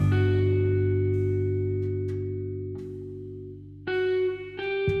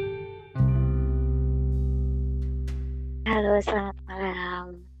Halo, selamat malam.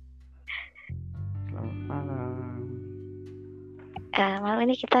 Selamat malam. Malam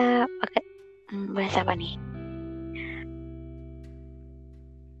ini kita bahas apa nih?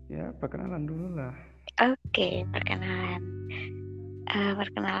 Ya, perkenalan dulu lah. Oke, perkenalan.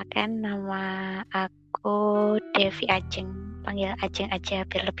 Perkenalkan, nama aku Devi Ajeng. Panggil Ajeng aja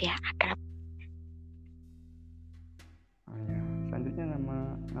biar lebih akrab. Ya. Selanjutnya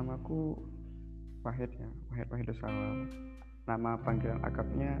namaku Wahid ya, Wahid Salam. Nama panggilan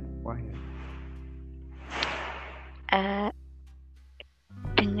akrabnya Wahid.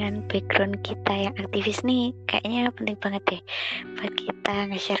 Dengan background kita yang aktivis nih, kayaknya penting banget deh buat kita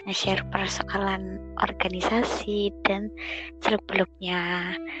nge-share persoalan organisasi dan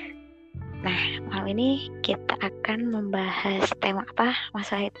selebihnya. Nah, malam ini kita akan membahas tema apa,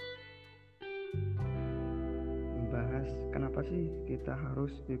 Mas Wahid? Membahas kenapa sih kita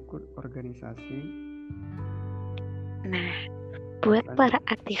harus ikut organisasi. Nah, buat para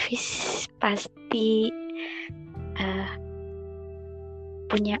aktivis pasti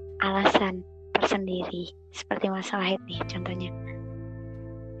punya alasan tersendiri, seperti Mas Wahid nih contohnya.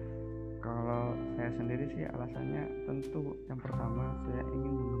 Kalau saya sendiri sih alasannya tentu yang pertama saya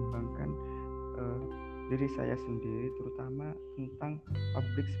ingin mengembangkan diri saya sendiri, terutama tentang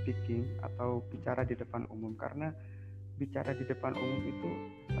public speaking atau bicara di depan umum, karena bicara di depan umum itu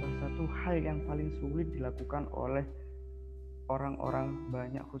salah satu hal yang paling sulit dilakukan oleh orang-orang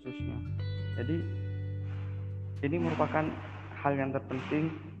banyak khususnya. Jadi ini merupakan hal yang terpenting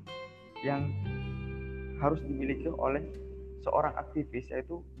yang harus dimiliki oleh seorang aktivis,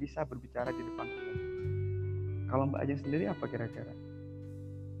 yaitu bisa berbicara di depan umum. Kalau Mbak Ajeng sendiri apa kira-kira?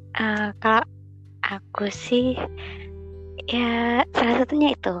 Kalau aku sih ya salah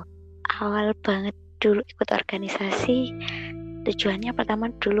satunya itu awal banget dulu ikut organisasi. Tujuannya pertama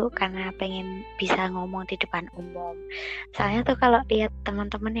dulu karena pengen bisa ngomong di depan umum. Soalnya tuh kalau lihat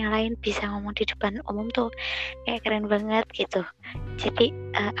teman-teman yang lain bisa ngomong di depan umum tuh kayak keren banget gitu. Jadi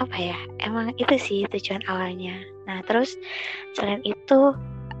apa ya, emang itu sih tujuan awalnya. Nah terus selain itu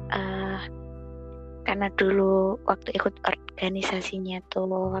karena dulu waktu ikut organisasinya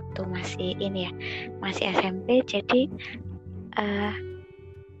tuh waktu masih SMP, jadi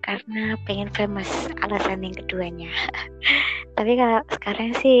karena pengen famous, alasan yang keduanya. Tapi kalau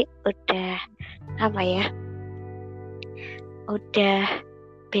sekarang sih udah udah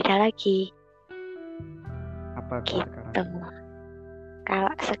beda lagi. Apa gitu sekarang?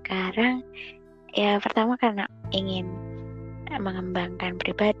 Kalau sekarang ya pertama karena ingin mengembangkan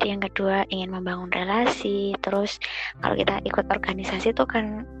pribadi, yang kedua ingin membangun relasi. Terus kalau kita ikut organisasi tuh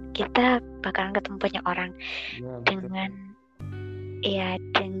kan kita bakalan ketemu banyak orang dengan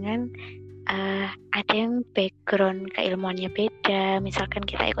ada yang background keilmuannya beda. Misalkan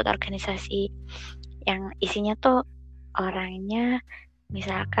kita ikut organisasi yang isinya tuh orangnya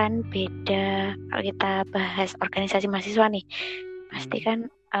misalkan beda. Kalau kita bahas organisasi mahasiswa nih, pasti kan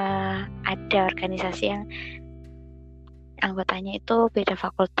ada organisasi yang anggotanya itu beda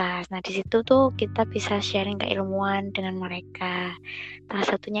fakultas. Nah di situ tuh kita bisa sharing keilmuan dengan mereka. Salah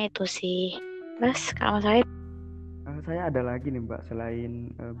satunya itu sih. Terus kalau Mas Wahid? Saya ada lagi nih Mbak,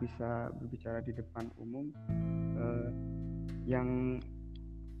 selain bisa berbicara di depan umum, yang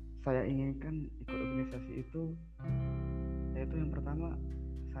saya inginkan ikut organisasi itu, yaitu yang pertama,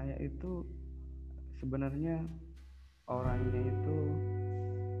 saya itu sebenarnya orangnya itu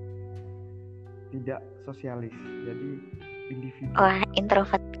tidak sosialis, jadi individu. Wah,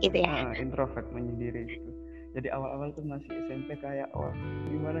 introvert gitu ya? Introvert, menyendiri gitu. Jadi awal-awal tuh masih SMP kayak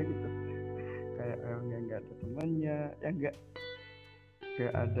gimana gitu, kayak nggak ada temannya, ya nggak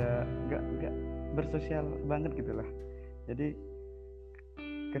bersosial banget gitulah. Jadi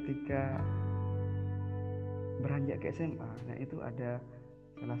ketika beranjak ke SMA, nah itu ada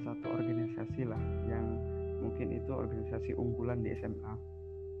salah satu organisasi lah yang mungkin itu organisasi unggulan di SMA.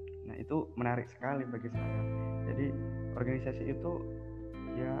 Nah itu menarik sekali bagi saya. Jadi organisasi itu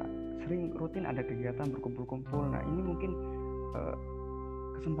ya sering rutin ada kegiatan berkumpul-kumpul. Nah ini mungkin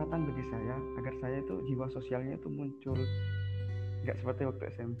kesempatan bagi saya agar saya itu jiwa sosialnya itu muncul, nggak seperti waktu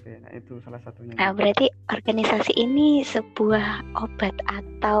SMP. Nah itu salah satunya. Nah berarti organisasi ini sebuah obat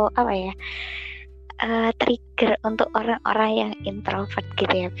atau apa ya, trigger untuk orang-orang yang introvert gitu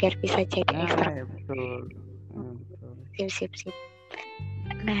ya, biar bisa jadi ekstrovert. Ya, betul. Sip.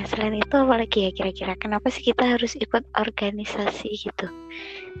 Nah selain itu apalagi ya kira-kira, kenapa sih kita harus ikut organisasi gitu?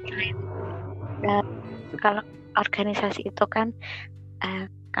 Kalau organisasi itu kan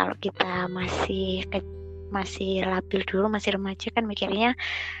kalau kita masih labil dulu, masih remaja kan mikirnya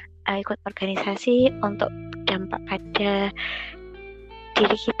ikut organisasi untuk dampak pada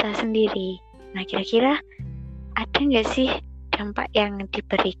diri kita sendiri. Nah kira-kira ada nggak sih dampak yang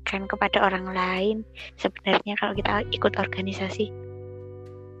diberikan kepada orang lain sebenarnya kalau kita ikut organisasi?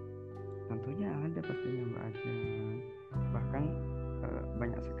 Tentunya ada pastinya Mbak Ajeng. Bahkan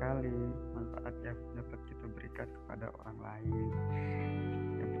banyak sekali manfaat yang dapat kita berikan kepada orang lain.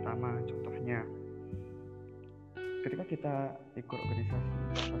 Yang pertama, contohnya, ketika kita ikut organisasi,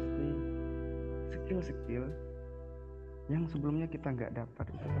 pasti skill-skill yang sebelumnya kita nggak dapat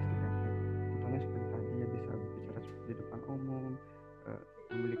itu pasti dapat. Contohnya seperti tadi ya, bisa berbicara di depan umum,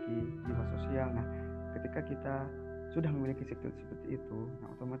 memiliki jiwa sosial. Nah, ketika kita sudah memiliki skill seperti itu,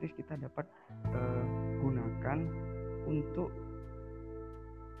 nah otomatis kita dapat gunakan untuk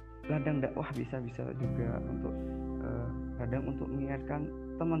ladang dakwah, bisa juga untuk ladang untuk mengingatkan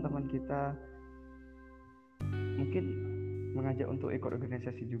teman-teman kita, mungkin mengajak untuk ikut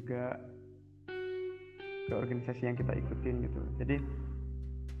organisasi juga ke organisasi yang kita ikutin gitu. Jadi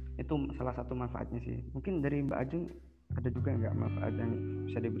itu salah satu manfaatnya sih. Mungkin dari Mbak Ajeng ada juga nggak manfaat yang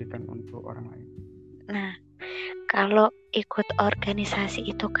bisa diberikan untuk orang lain? Nah, kalau ikut organisasi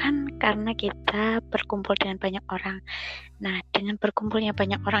itu kan karena kita berkumpul dengan banyak orang. Nah, dengan berkumpulnya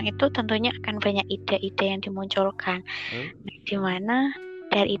banyak orang itu tentunya akan banyak ide-ide yang dimunculkan. Nah, di mana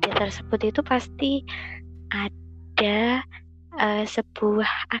dari ide tersebut itu pasti ada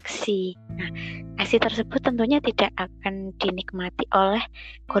sebuah aksi. Nah, aksi tersebut tentunya tidak akan dinikmati oleh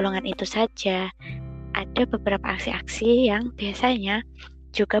golongan itu saja. Ada beberapa aksi-aksi yang biasanya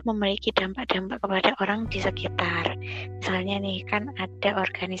juga memiliki dampak-dampak kepada orang di sekitar. Misalnya nih, kan ada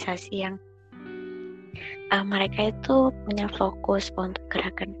organisasi yang mereka itu punya fokus untuk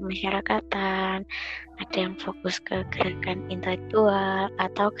gerakan pemasyarakatan, ada yang fokus ke gerakan intelektual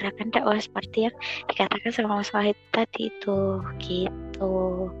atau gerakan dakwah seperti yang dikatakan sama Mas Wahid tadi itu,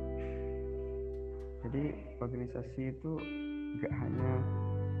 gitu. Jadi organisasi itu nggak hanya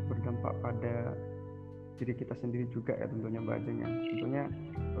berdampak pada diri kita sendiri juga ya tentunya Mbak Ajeng ya. Tentunya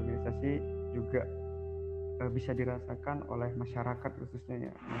organisasi juga bisa dirasakan oleh masyarakat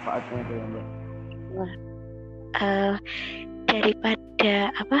khususnya ya, manfaatnya itu ya Mbak.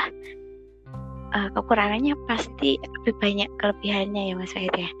 Daripada kekurangannya pasti lebih banyak kelebihannya ya Mas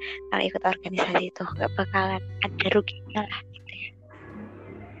Wahid ya. Kalau ikut organisasi itu nggak bakalan ada ruginya lah gitu ya.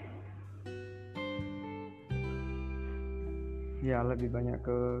 Ya lebih banyak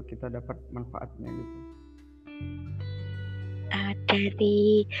ke kita dapat manfaatnya gitu.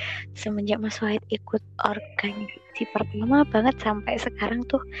 Dari semenjak Mas Wahid ikut organisasi pertama banget sampai sekarang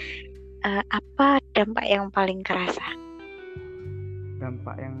tuh apa dampak yang paling kerasa?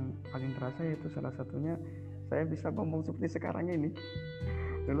 Dampak yang paling terasa yaitu salah satunya saya bisa ngomong seperti sekarang ini.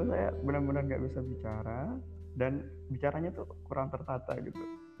 Dulu saya benar-benar nggak bisa bicara dan bicaranya tuh kurang tertata gitu,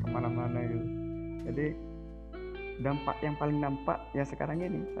 kemana-mana gitu. Jadi dampak yang paling nampak ya sekarang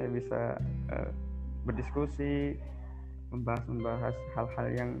ini saya bisa berdiskusi, membahas hal-hal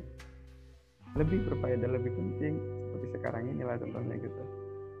yang lebih berfaedah, lebih penting seperti sekarang inilah contohnya gitu.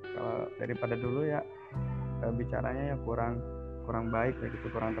 Kalau daripada dulu ya bicaranya ya kurang baik ya gitu,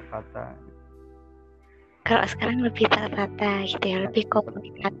 kurang tertata gitu. Kalau sekarang lebih tertata gitu ya, lebih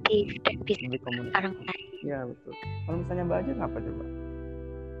komunikatif dan bisa dengan orang lain. Ya betul. Kalau misalnya Mbak Ajeng apa coba?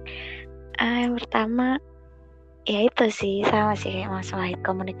 Yang pertama ya itu sih, sama sih kayak Mas Wahid,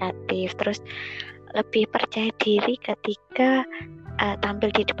 komunikatif, terus lebih percaya diri ketika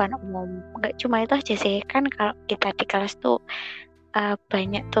tampil di depan umum. Nggak cuma itu aja sih, kan kalau kita di kelas tuh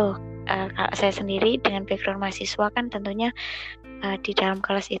banyak tuh, kalau saya sendiri dengan background mahasiswa kan tentunya di dalam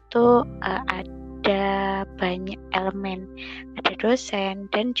kelas itu ada banyak elemen, ada dosen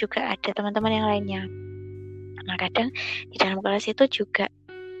dan juga ada teman-teman yang lainnya. Nah, kadang di dalam kelas itu juga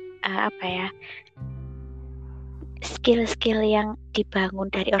skill-skill yang dibangun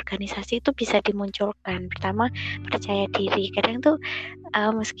dari organisasi itu bisa dimunculkan. Pertama, percaya diri. Kadang tuh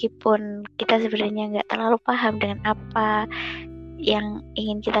meskipun kita sebenarnya nggak terlalu paham dengan apa yang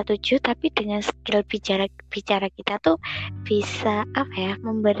ingin kita tuju, tapi dengan skill bicara kita tuh bisa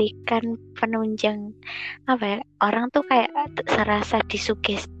memberikan penunjang orang tuh kayak serasa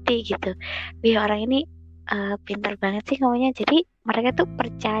disugesti gitu. Wih, orang ini pintar banget sih ngomongnya. Jadi mereka tuh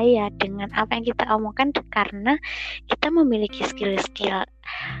percaya dengan apa yang kita omongkan karena kita memiliki skill-skill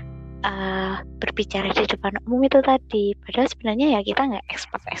berbicara di depan umum itu tadi. Padahal sebenarnya ya kita nggak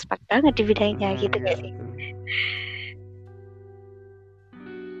expert banget di bidangnya gitu nggak sih?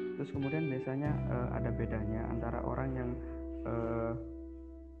 Terus kemudian biasanya ada bedanya antara orang yang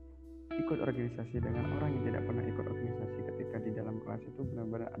ikut organisasi dengan orang yang tidak pernah ikut organisasi. Ketika di dalam kelas itu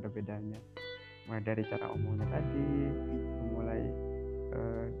benar-benar ada bedanya, mulai dari cara omongnya tadi, mulai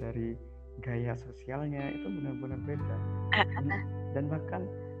dari gaya sosialnya itu benar-benar beda. Dan bahkan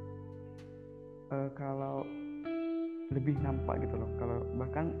kalau lebih nampak gitu loh. Kalau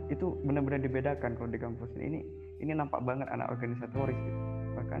bahkan itu benar-benar dibedakan kalau di kampus ini nampak banget anak organisatoris gitu.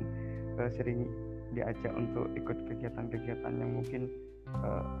 Bahkan sering diajak untuk ikut kegiatan-kegiatan yang mungkin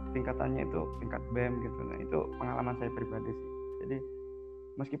tingkatannya itu tingkat BEM gitu. Nah itu pengalaman saya pribadi sih. Jadi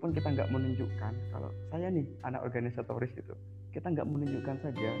meskipun kita nggak menunjukkan kalau saya nih anak organisatoris itu, kita nggak menunjukkan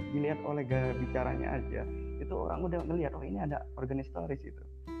saja, dilihat oleh gaya bicaranya aja itu orang udah ngelihat oh ini ada organisatoris itu.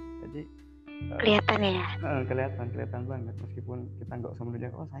 Jadi Kelihatan ya. kelihatan banget meskipun kita nggak usah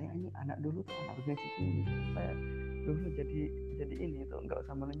menunjukkan oh saya ini anak dulu tuh anak organisasi ini, saya dulu jadi ini itu nggak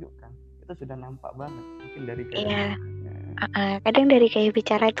usah menunjukkan, itu sudah nampak banget mungkin dari gaya Iya. bicaranya. Kadang dari gaya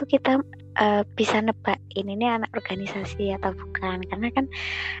bicara itu kita bisa nebak ini anak organisasi atau bukan, karena kan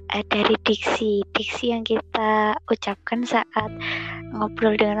dari diksi yang kita ucapkan saat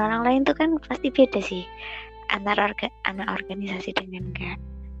ngobrol dengan orang lain tuh kan pasti beda sih antara anak organisasi dengan enggak.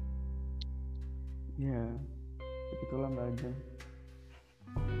 Ya begitulah Mbak Ajeng.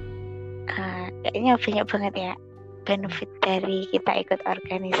 Kayaknya banyak banget ya benefit dari kita ikut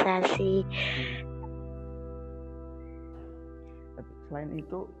organisasi. Selain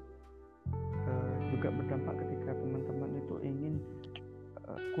itu juga berdampak ketika teman-teman itu ingin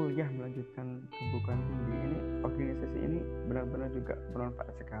kuliah melanjutkan kebukuan tinggi. Ini organisasi ini benar-benar juga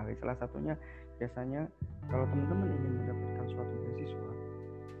bermanfaat sekali. Salah satunya biasanya kalau teman-teman ingin mendapatkan suatu beasiswa,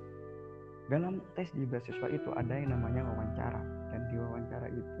 dalam tes di beasiswa itu ada yang namanya wawancara, dan di wawancara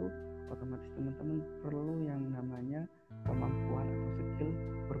itu otomatis teman-teman perlu yang namanya kemampuan atau skill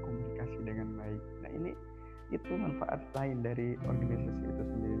berkomunikasi dengan baik. Nah ini itu manfaat lain dari organisasi itu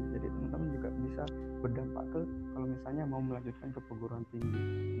sendiri. Jadi teman-teman juga bisa berdampak ke kalau misalnya mau melanjutkan ke perguruan tinggi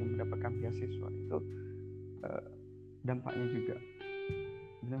yang mendapatkan beasiswa itu dampaknya juga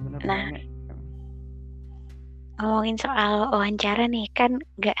benar-benar banyak. Ngomongin soal wawancara nih, kan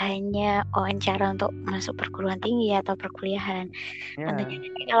gak hanya wawancara untuk masuk perguruan tinggi atau perkuliahan. Tentunya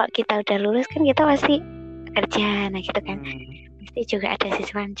kalau kita udah lulus kan kita pasti kerja, nah gitu kan. Pasti juga ada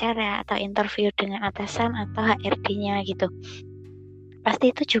sesi wawancara atau interview dengan atasan atau HRD-nya gitu.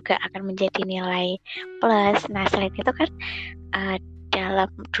 Pasti itu juga akan menjadi nilai plus. Nah selain itu kan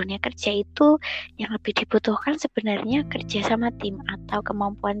dalam dunia kerja itu yang lebih dibutuhkan sebenarnya kerja sama tim atau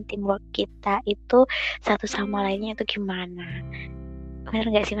kemampuan teamwork kita itu satu sama lainnya itu gimana.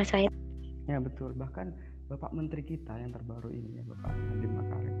 Benar nggak sih Mas Wahid? Ya betul, bahkan Bapak Menteri kita yang terbaru ini ya Bapak Nadiem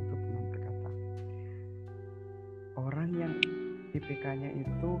Makarim itu pernah berkata orang yang IPK-nya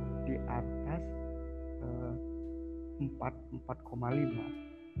itu di atas 4,5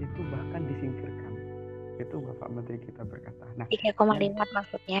 itu bahkan disingkirkan. Itu Bapak Menteri kita berkata. Nah 3,5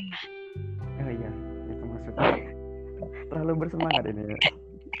 maksudnya. Oh iya, itu maksudnya. Terlalu bersemangat ini ya.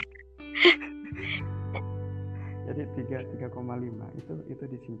 Jadi 3,5 itu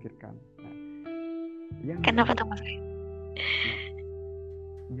disingkirkan. Nah, kenapa tuh Mas?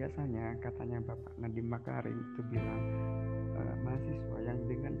 Biasanya katanya Bapak Nadiem Makarim itu bilang mahasiswa yang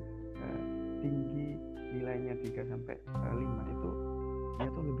dengan tinggi nilainya 3 sampai 5 itu dia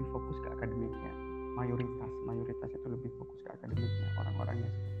tuh lebih fokus ke akademiknya. Mayoritas itu lebih fokus ke akademiknya,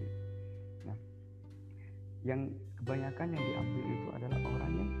 orang-orangnya seperti itu. Nah, yang kebanyakan yang diambil itu adalah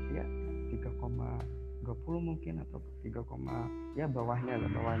orang yang ya 3,20 mungkin atau 3, ya bawahnya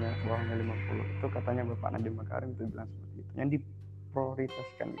 50. Itu katanya Bapak Nadiem Makarim itu bilang seperti itu. Yang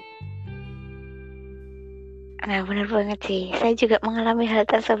diprioritaskan gitu. Nah benar banget sih, saya juga mengalami hal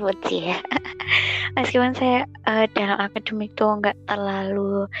tersebut sih ya. Meskipun saya dalam akademik tuh nggak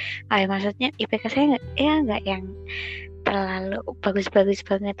terlalu, maksudnya IPK saya nggak yang terlalu bagus-bagus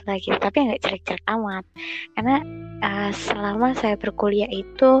banget lagi, tapi nggak jelek-jelek amat. Karena selama saya berkuliah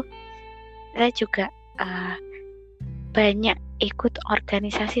itu saya juga banyak ikut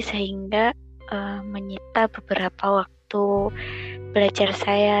organisasi sehingga menyita beberapa waktu belajar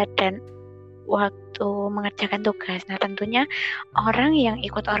saya dan waktu mengerjakan tugas. Nah tentunya orang yang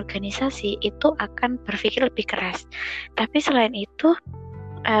ikut organisasi itu akan berpikir lebih keras. Tapi selain itu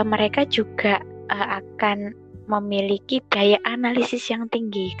mereka juga akan memiliki daya analisis yang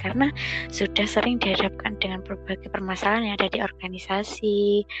tinggi karena sudah sering dihadapkan dengan berbagai permasalahan yang ada di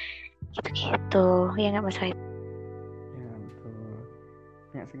organisasi gitu-gitu. Ya nggak Mas Wahid? Ya betul.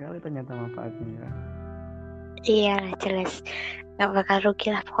 Banyak sekali ternyata manfaatnya. Iya jelas. Nggak bakal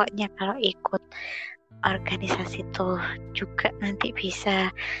rugi lah pokoknya kalau ikut organisasi tuh, juga nanti bisa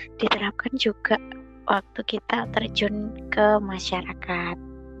diterapkan juga waktu kita terjun ke masyarakat.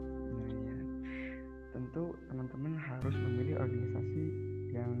 Nah ya, tentu teman-teman harus memilih organisasi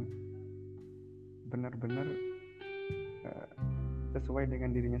yang benar-benar sesuai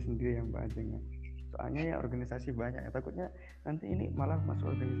dengan dirinya sendiri yang Mbak Ajeng. Soalnya ya organisasi banyak, takutnya nanti ini malah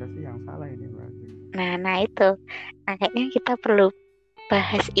masuk organisasi yang salah ini mbak. Nah itu. Nah kayaknya kita perlu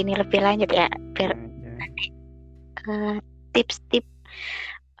bahas ini lebih lanjut ya, biar Ya. tips-tips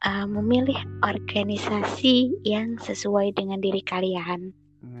memilih organisasi yang sesuai dengan diri kalian.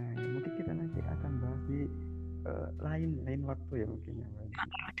 Nah ya, mungkin kita nanti akan bahas di lain waktu ya mungkin ya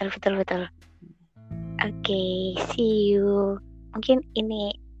mbak. Betul. Oke, see you. Mungkin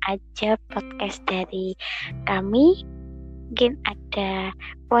ini aja podcast dari kami. Mungkin ada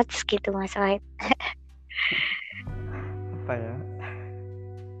quotes gitu Mas Wahid. Apa ya?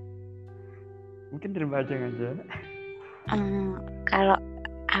 Mungkin dari mbak Ajeng aja. Kalau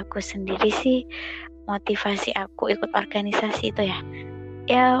aku sendiri sih, motivasi aku ikut organisasi itu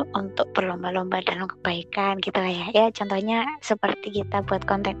ya untuk berlomba-lomba dalam kebaikan gitu lah ya. Ya contohnya seperti kita buat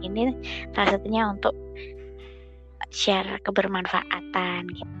konten ini, salah satunya untuk share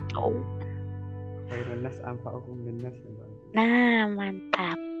kebermanfaatan gitu. Khairun anfa'uhum linnas ya mbak. Nah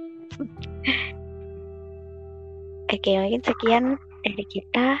mantap. Oke, mungkin sekian dari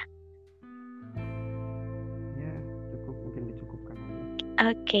kita. Ya cukup, mungkin dicukupkan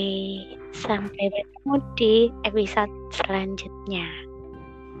aja. Oke, sampai bertemu di episode selanjutnya.